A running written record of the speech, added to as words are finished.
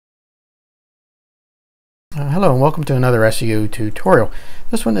Hello and welcome to another SEO tutorial.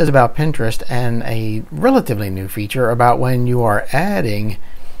 This one is about Pinterest and a relatively new feature about when you are adding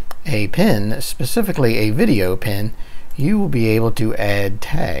a pin, specifically a video pin, you will be able to add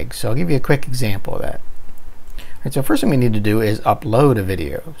tags. So I'll give you a quick example of that. Alright, so first thing we need to do is upload a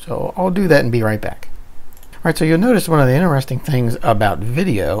video. So I'll do that and be right back. Alright, so you'll notice one of the interesting things about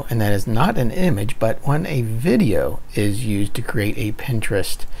video, and that is not an image, but when a video is used to create a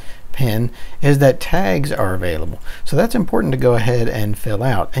Pinterest pin, is that tags are available. So that's important to go ahead and fill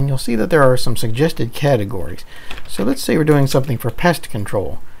out, and you'll see that there are some suggested categories. So let's say we're doing something for pest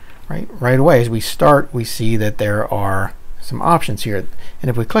control. Right away as we start, we see that there are some options here, and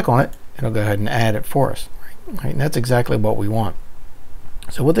if we click on it, it'll go ahead and add it for us. Right? And that's exactly what we want.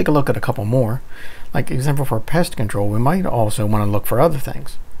 So we'll take a look at a couple more. Like example for pest control, we might also want to look for other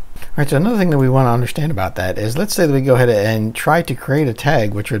things. Alright, so another thing that we want to understand about that is, let's say that we go ahead and try to create a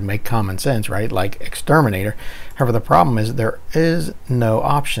tag which would make common sense, right? Like exterminator. However, the problem is there is no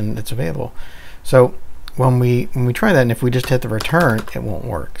option that's available. So when we try that, and if we just hit the return, it won't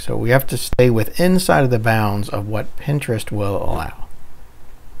work. So we have to stay within inside of the bounds of what Pinterest will allow.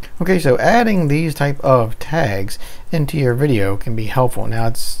 Okay, so adding these type of tags into your video can be helpful. Now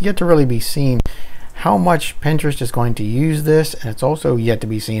it's yet to really be seen how much Pinterest is going to use this, and it's also yet to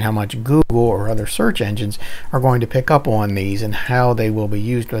be seen how much Google or other search engines are going to pick up on these and how they will be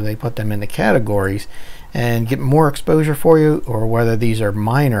used, whether they put them into categories and get more exposure for you, or whether these are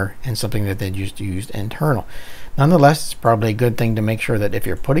minor and something that they just used internal. Nonetheless, it's probably a good thing to make sure that if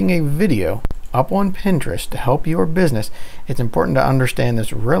you're putting a video up on Pinterest to help your business, it's important to understand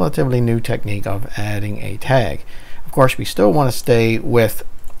this relatively new technique of adding a tag. Of course, we still want to stay with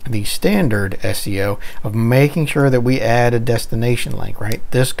the standard SEO of making sure that we add a destination link, right?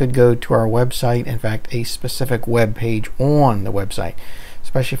 This could go to our website, in fact a specific web page on the website,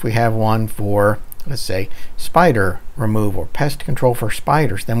 especially if we have one for, let's say, spider removal, pest control for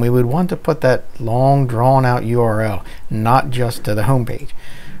spiders. Then we would want to put that long drawn out URL, not just to the home page.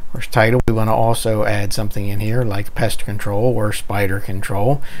 Or title, we want to also add something in here like pest control or spider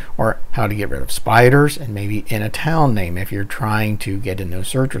control, or how to get rid of spiders, and maybe in a town name if you're trying to get in those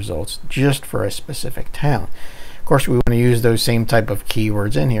search results just for a specific town. Of course, we want to use those same type of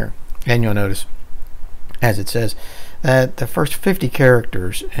keywords in here, and you'll notice, as it says, that the first 50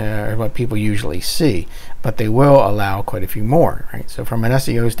 characters are what people usually see, but they will allow quite a few more, right? So from an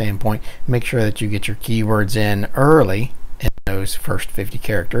SEO standpoint, make sure that you get your keywords in early in those first 50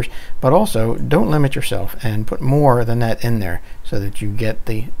 characters, but also don't limit yourself and put more than that in there so that you get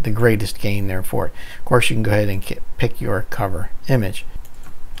the greatest gain there for it. Of course, you can go ahead and pick your cover image.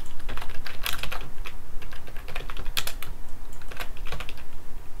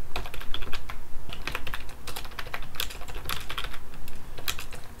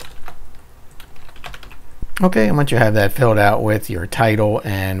 Okay, and once you have that filled out with your title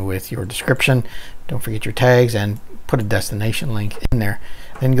and with your description, don't forget your tags and put a destination link in there.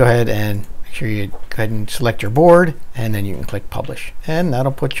 Then go ahead and make sure you go ahead and select your board, and then you can click publish, and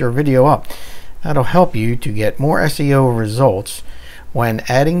that'll put your video up. That'll help you to get more SEO results when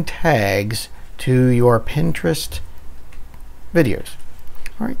adding tags to your Pinterest videos.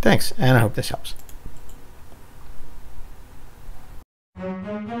 Alright, thanks, and I hope this helps.